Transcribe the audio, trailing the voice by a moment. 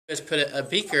Is put a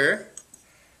beaker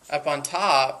up on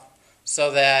top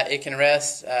so that it can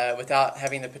rest without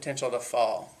having the potential to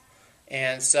fall.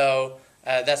 And so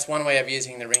that's one way of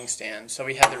using the ring stand. So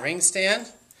we have the ring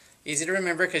stand, easy to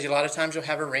remember because a lot of times you'll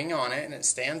have a ring on it and it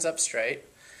stands up straight.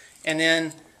 And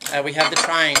then we have the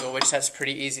triangle, which that's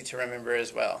pretty easy to remember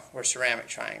as well, or ceramic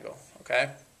triangle. Okay?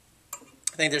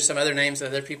 I think there's some other names that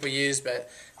other people use, but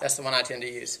that's the one I tend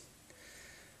to use.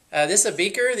 This is a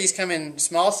beaker. These come in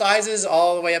small sizes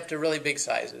all the way up to really big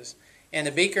sizes. And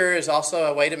the beaker is also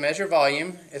a way to measure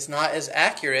volume. It's not as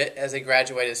accurate as a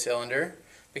graduated cylinder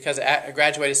because a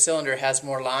graduated cylinder has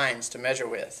more lines to measure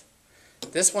with.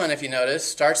 This one, if you notice,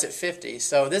 starts at 50.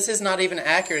 So this is not even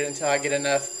accurate until I get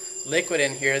enough liquid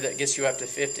in here that gets you up to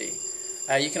 50.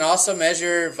 You can also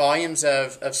measure volumes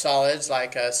of solids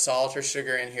like salt or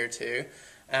sugar in here too.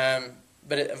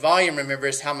 But volume, remember,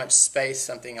 is how much space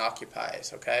something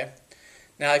occupies, okay?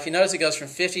 Now, if you notice, it goes from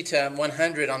 50 to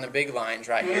 100 on the big lines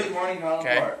right here. Good morning, Highland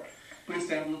Park. Please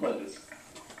stand for the pledges.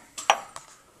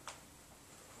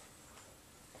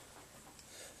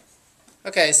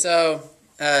 Okay, so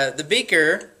the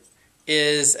beaker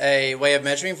is a way of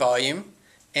measuring volume.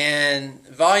 And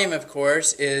volume, of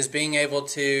course, is being able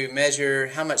to measure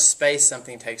how much space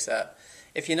something takes up.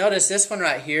 If you notice, this one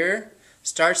right here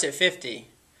starts at 50.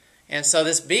 And so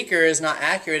this beaker is not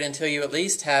accurate until you at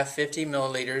least have 50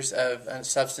 milliliters of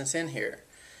substance in here.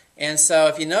 And so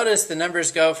if you notice, the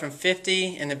numbers go from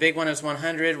 50, and the big one is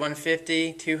 100,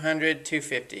 150, 200,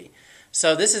 250.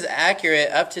 So this is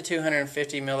accurate up to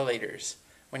 250 milliliters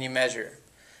when you measure.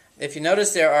 If you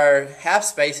notice, there are half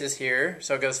spaces here.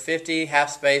 So it goes 50, half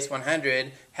space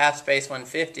 100, half space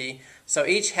 150. So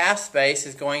each half space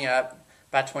is going up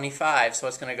by 25. So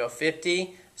it's going to go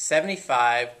 50,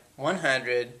 75,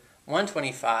 100,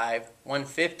 125,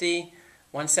 150,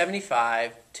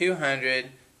 175, 200,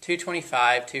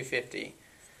 225, 250.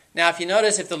 Now if you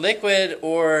notice, if the liquid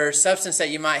or substance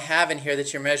that you might have in here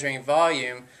that you're measuring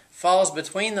volume falls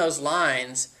between those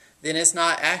lines, then it's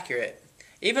not accurate.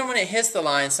 Even when it hits the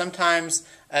line, sometimes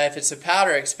if it's a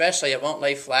powder especially, it won't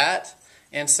lay flat.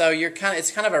 And so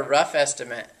it's kind of a rough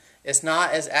estimate. It's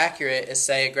not as accurate as,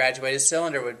 say, a graduated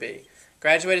cylinder would be.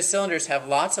 Graduated cylinders have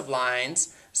lots of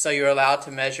lines, so you're allowed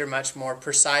to measure much more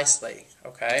precisely,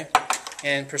 okay?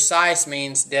 And precise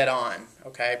means dead on,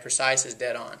 okay? Precise is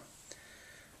dead on.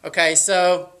 Okay,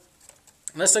 so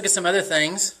let's look at some other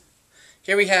things.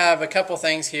 Here we have a couple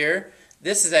things here.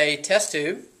 This is a test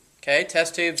tube, okay?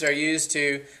 Test tubes are used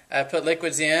to put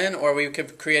liquids in, or we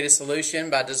could create a solution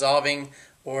by dissolving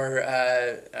or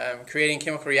creating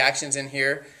chemical reactions in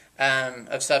here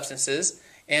of substances.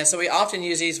 And so we often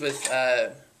use these with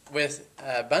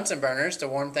Bunsen burners to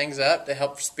warm things up, to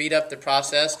help speed up the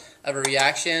process of a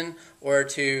reaction, or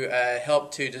to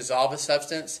help to dissolve a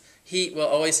substance. Heat will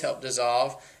always help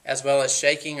dissolve, as well as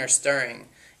shaking or stirring.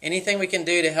 Anything we can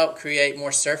do to help create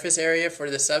more surface area for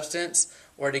the substance,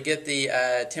 or to get the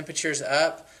temperatures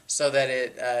up so that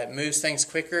it moves things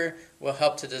quicker, will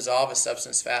help to dissolve a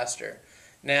substance faster.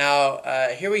 Now,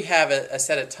 here we have a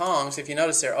set of tongs. If you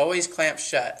notice, they're always clamped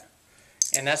shut.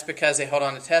 And that's because they hold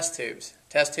on to test tubes.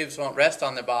 Test tubes won't rest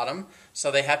on the bottom,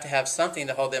 so they have to have something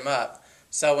to hold them up.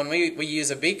 So when we use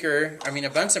a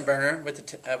Bunsen burner with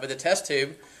a test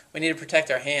tube, we need to protect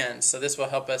our hands. So this will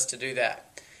help us to do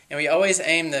that. And we always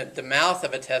aim the mouth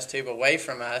of a test tube away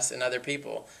from us and other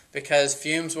people, because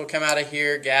fumes will come out of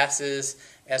here, gases,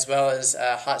 as well as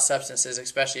hot substances,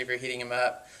 especially if you're heating them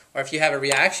up. Or if you have a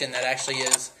reaction that actually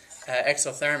is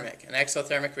exothermic. An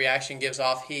exothermic reaction gives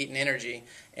off heat and energy,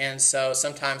 and so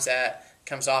sometimes that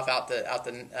comes off out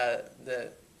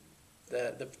the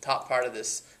top part of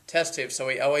this test tube. So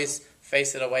we always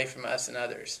face it away from us and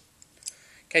others.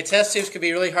 Okay, test tubes can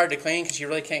be really hard to clean because you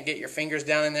really can't get your fingers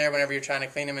down in there whenever you're trying to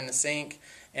clean them in the sink.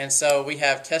 And so we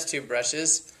have test tube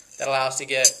brushes that allow us to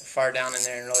get far down in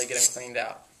there and really get them cleaned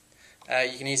out.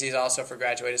 You can use these also for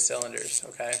graduated cylinders.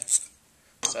 Okay,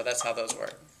 so that's how those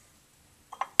work.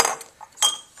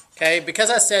 Okay, because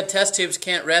I said test tubes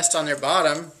can't rest on their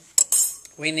bottom,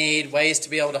 we need ways to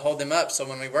be able to hold them up so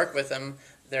when we work with them,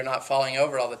 they're not falling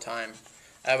over all the time.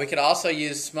 We could also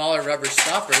use smaller rubber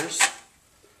stoppers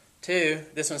too.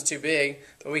 This one's too big,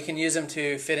 but we can use them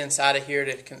to fit inside of here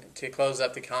to close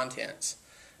up the contents.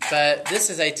 But this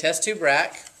is a test tube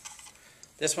rack.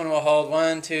 This one will hold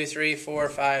 1, 2, 3, 4,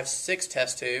 5, 6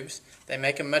 test tubes. They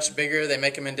make them much bigger. They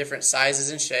make them in different sizes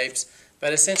and shapes.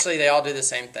 But essentially, they all do the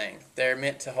same thing. They're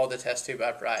meant to hold the test tube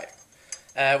upright.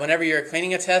 Whenever you're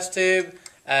cleaning a test tube,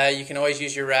 you can always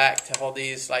use your rack to hold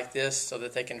these like this so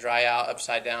that they can dry out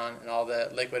upside down and all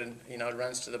the liquid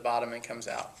runs to the bottom and comes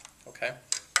out. Okay.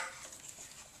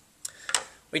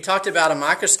 We talked about a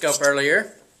microscope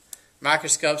earlier.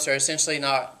 microscopes are essentially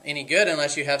not any good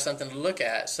unless you have something to look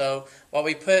at. So what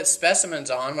we put specimens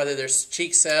on, whether there's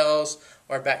cheek cells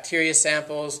or bacteria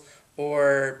samples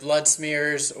or blood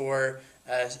smears or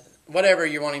whatever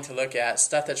you're wanting to look at,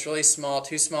 stuff that's really small,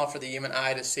 too small for the human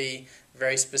eye to see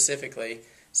very specifically.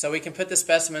 So we can put the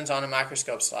specimens on a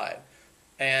microscope slide.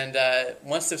 And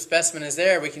once the specimen is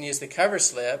there, we can use the cover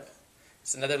slip.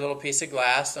 It's another little piece of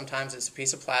glass. Sometimes it's a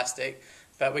piece of plastic.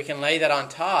 But we can lay that on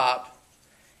top,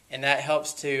 and that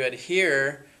helps to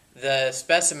adhere the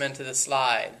specimen to the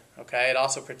slide. Okay? It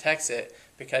also protects it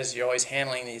because you're always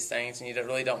handling these things, and you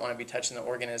really don't want to be touching the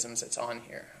organisms that's on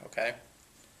here. Okay?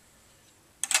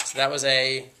 So that was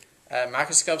a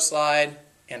microscope slide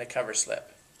and a cover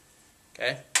slip.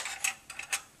 Okay?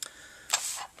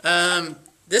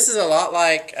 This is a lot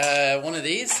like one of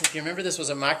these. If you remember, this was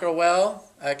a microwell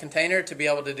container to be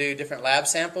able to do different lab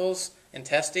samples and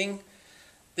testing.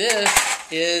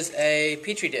 This is a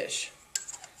Petri dish.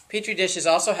 Petri dishes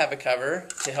also have a cover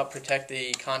to help protect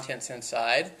the contents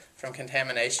inside from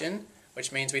contamination,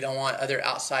 which means we don't want other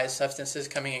outside substances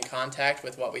coming in contact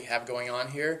with what we have going on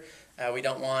here. We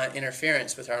don't want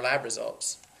interference with our lab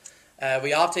results.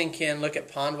 We often can look at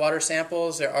pond water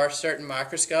samples. There are certain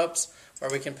microscopes where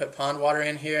we can put pond water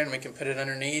in here and we can put it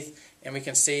underneath and we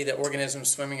can see the organisms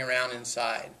swimming around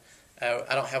inside.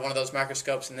 I don't have one of those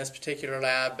microscopes in this particular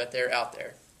lab, but they're out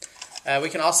there. We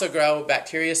can also grow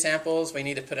bacteria samples. We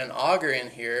need to put an agar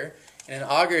in here. And an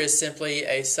agar is simply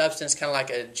a substance, kind of like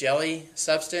a jelly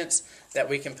substance, that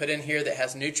we can put in here that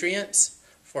has nutrients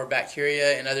for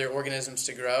bacteria and other organisms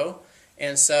to grow.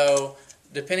 And so,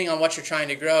 depending on what you're trying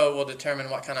to grow will determine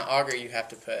what kind of agar you have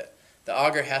to put. The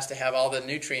agar has to have all the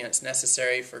nutrients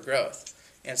necessary for growth.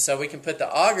 And so we can put the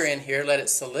agar in here, let it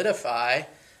solidify.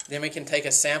 Then we can take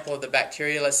a sample of the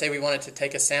bacteria. Let's say we wanted to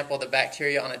take a sample of the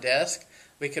bacteria on a desk.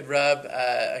 We could rub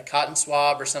a cotton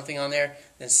swab or something on there,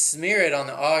 then smear it on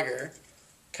the agar,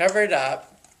 cover it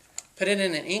up, put it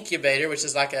in an incubator, which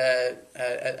is like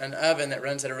an oven that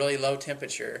runs at a really low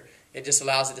temperature. It just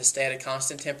allows it to stay at a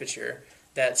constant temperature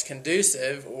that's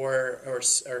conducive, or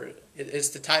it's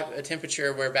the type of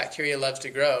temperature where bacteria loves to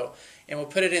grow. And we'll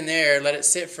put it in there, let it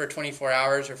sit for 24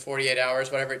 hours or 48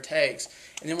 hours, whatever it takes,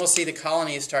 and then we'll see the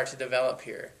colonies start to develop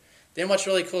here. Then what's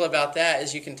really cool about that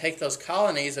is you can take those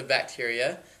colonies of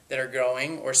bacteria that are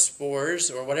growing, or spores,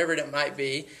 or whatever it might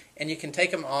be, and you can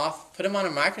take them off, put them on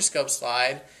a microscope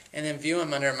slide, and then view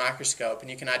them under a microscope, and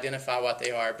you can identify what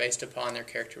they are based upon their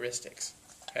characteristics.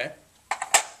 Okay?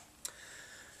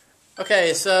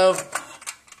 Okay, so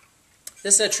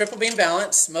this is a triple beam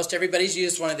balance. Most everybody's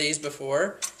used one of these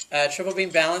before. Triple beam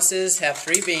balances have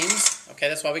 3 beams. Okay,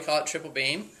 that's why we call it triple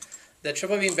beam. The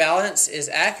triple beam balance is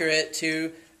accurate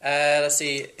to, let's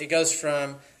see, it goes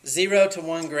from 0 to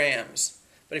 1 grams.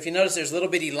 But if you notice, there's little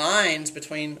bitty lines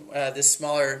between this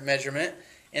smaller measurement,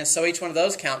 and so each one of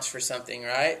those counts for something,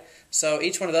 right? So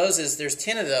each one of those there's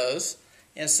 10 of those,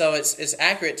 and so it's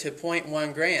accurate to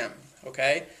 0.1 gram,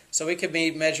 okay? So we could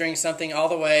be measuring something all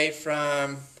the way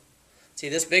from, see,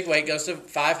 this big weight goes to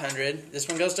 500, this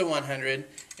one goes to 100,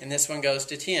 and this one goes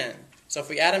to 10. So if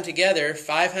we add them together,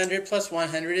 500 plus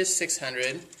 100 is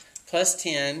 600, plus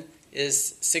 10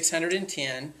 is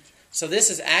 610. So this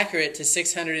is accurate to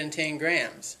 610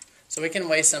 grams. So we can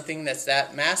weigh something that's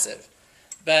that massive.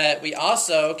 But we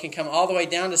also can come all the way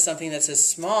down to something that's as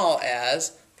small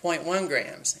as 0.1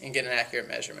 grams and get an accurate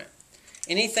measurement.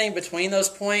 Anything between those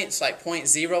points, like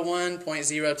 0.01,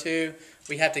 0.02,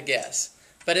 we have to guess.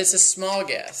 But it's a small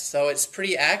guess, so it's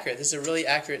pretty accurate. This is a really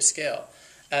accurate scale.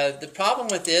 The problem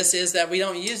with this is that we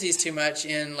don't use these too much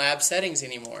in lab settings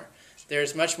anymore.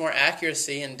 There's much more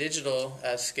accuracy in digital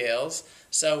scales,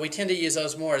 so we tend to use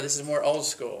those more. This is more old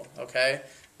school, okay?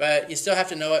 But you still have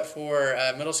to know it for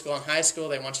middle school and high school.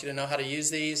 They want you to know how to use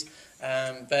these.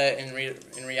 But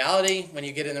in reality, when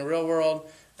you get in the real world,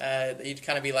 you'd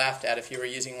kind of be laughed at if you were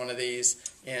using one of these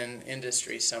in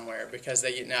industry somewhere, because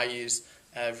they now use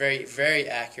very, very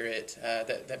accurate,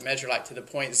 that measure like to the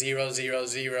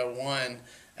 0.0001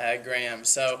 grams.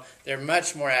 So they're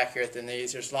much more accurate than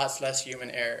these. There's lots less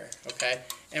human error, okay?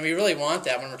 And we really want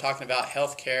that when we're talking about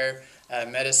healthcare,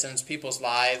 medicines, people's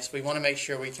lives. We want to make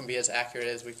sure we can be as accurate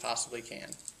as we possibly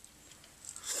can.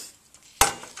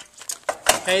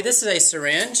 Okay, this is a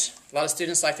syringe. A lot of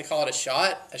students like to call it a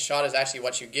shot. A shot is actually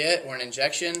what you get, or an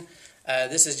injection.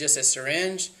 This is just a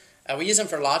syringe. We use them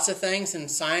for lots of things in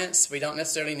science. We don't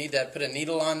necessarily need to put a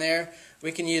needle on there.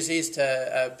 We can use these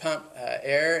to pump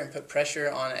air and put pressure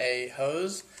on a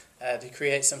hose to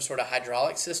create some sort of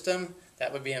hydraulic system.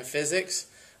 That would be in physics.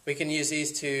 We can use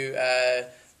these to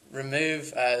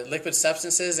remove liquid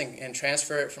substances and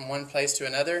transfer it from one place to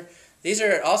another. These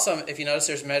are also, if you notice,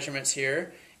 there's measurements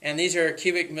here. And these are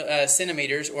cubic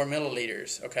centimeters or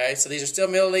milliliters, okay? So these are still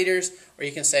milliliters, or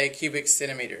you can say cubic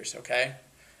centimeters, okay?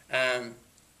 And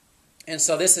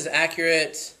so this is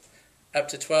accurate up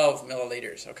to 12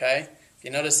 milliliters, okay? If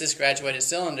you notice this graduated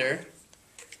cylinder,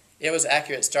 it was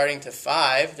accurate starting to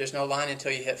 5. There's no line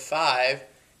until you hit 5,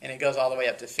 and it goes all the way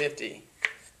up to 50.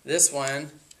 This one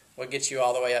will get you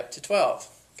all the way up to 12,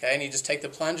 okay? And you just take the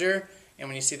plunger, and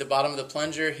when you see the bottom of the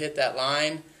plunger hit that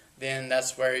line, then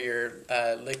that's where your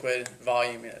liquid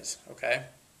volume is, okay?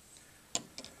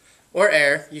 Or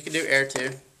air. You can do air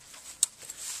too.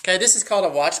 Okay, this is called a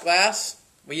watch glass.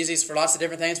 We use these for lots of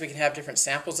different things. We can have different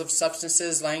samples of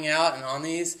substances laying out, and on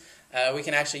these, we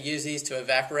can actually use these to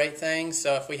evaporate things.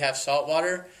 So if we have salt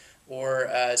water or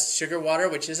sugar water,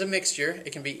 which is a mixture,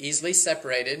 it can be easily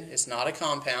separated. It's not a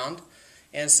compound.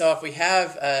 And so if we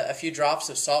have a few drops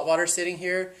of salt water sitting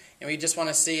here, and we just want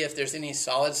to see if there's any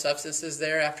solid substances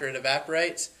there after it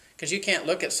evaporates, because you can't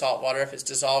look at salt water if it's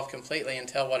dissolved completely and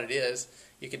tell what it is.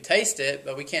 You can taste it,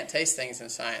 but we can't taste things in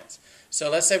science. So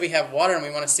let's say we have water and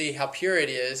we want to see how pure it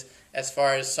is as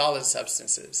far as solid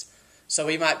substances. So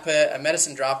we might put a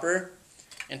medicine dropper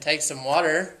and take some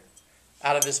water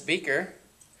out of this beaker,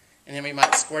 and then we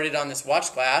might squirt it on this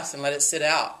watch glass and let it sit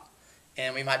out.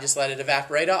 And we might just let it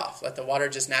evaporate off, let the water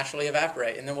just naturally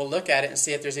evaporate. And then we'll look at it and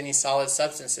see if there's any solid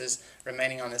substances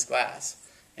remaining on this glass.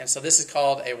 And so this is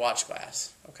called a watch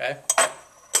glass, okay?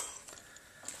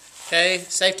 Okay,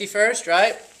 safety first,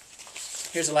 right?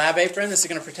 Here's a lab apron. This is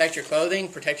going to protect your clothing,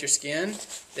 protect your skin.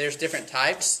 There's different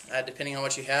types depending on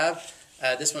what you have.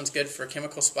 This one's good for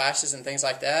chemical splashes and things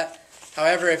like that.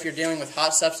 However, if you're dealing with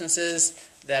hot substances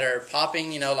that are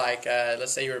popping, you know, like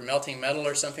let's say you were melting metal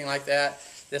or something like that,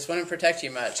 this wouldn't protect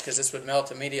you much because this would melt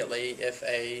immediately if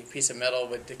a piece of metal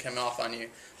would come off on you.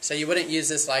 So you wouldn't use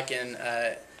this like in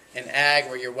ag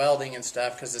where you're welding and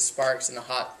stuff, because the sparks and the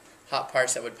hot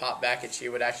parts that would pop back at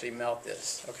you would actually melt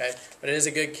this, okay? But it is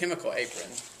a good chemical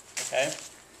apron, okay?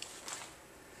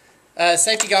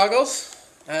 Safety goggles.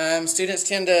 Students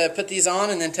tend to put these on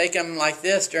and then take them like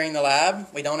this during the lab.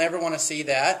 We don't ever want to see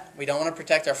that. We don't want to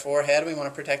protect our forehead. We want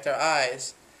to protect our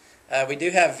eyes. We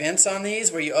do have vents on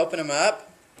these where you open them up.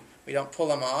 We don't pull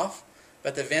them off,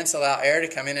 but the vents allow air to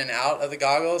come in and out of the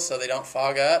goggles so they don't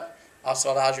fog up.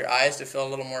 Also allows your eyes to feel a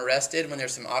little more rested when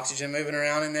there's some oxygen moving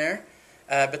around in there.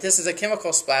 But this is a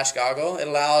chemical splash goggle. It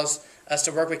allows us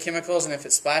to work with chemicals, and if it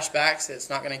splashbacks, it's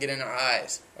not going to get in our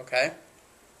eyes, okay?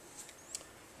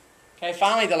 Okay,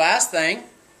 finally, the last thing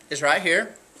is right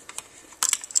here.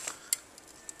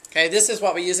 Okay, this is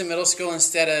what we use in middle school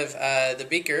instead of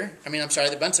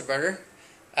the Bunsen burner.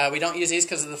 We don't use these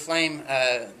because of the flame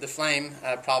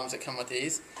problems that come with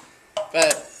these.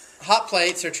 But hot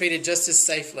plates are treated just as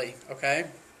safely, okay?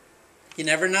 You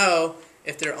never know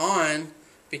if they're on,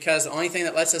 because the only thing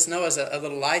that lets us know is a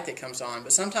little light that comes on.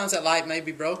 But sometimes that light may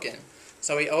be broken.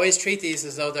 So we always treat these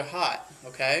as though they're hot,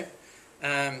 okay?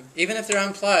 Even if they're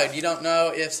unplugged, you don't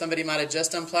know if somebody might have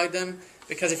just unplugged them,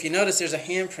 because if you notice, there's a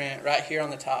handprint right here on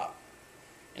the top.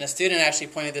 And a student actually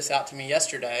pointed this out to me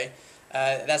yesterday.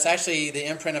 That's actually the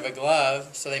imprint of a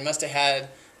glove, so they must have had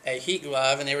a heat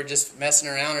glove and they were just messing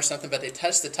around or something, but they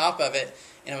touched the top of it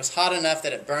and it was hot enough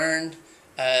that it burned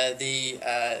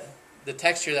the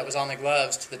texture that was on the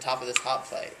gloves to the top of this hot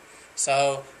plate.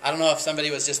 So I don't know if somebody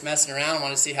was just messing around and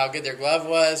wanted to see how good their glove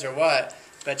was or what,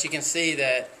 but you can see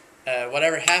that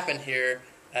whatever happened here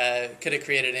could have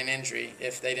created an injury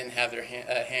if they didn't have their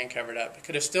hand covered up. It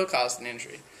could have still caused an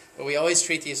injury. But we always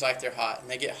treat these like they're hot,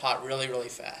 and they get hot really, really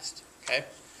fast. Okay?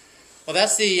 Well,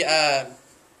 that's the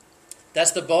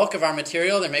bulk of our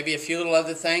material. There may be a few little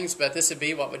other things, but this would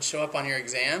be what would show up on your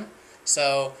exam.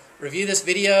 So review this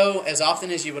video as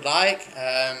often as you would like.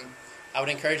 I would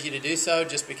encourage you to do so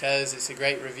just because it's a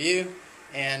great review,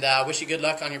 and I wish you good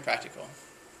luck on your practical.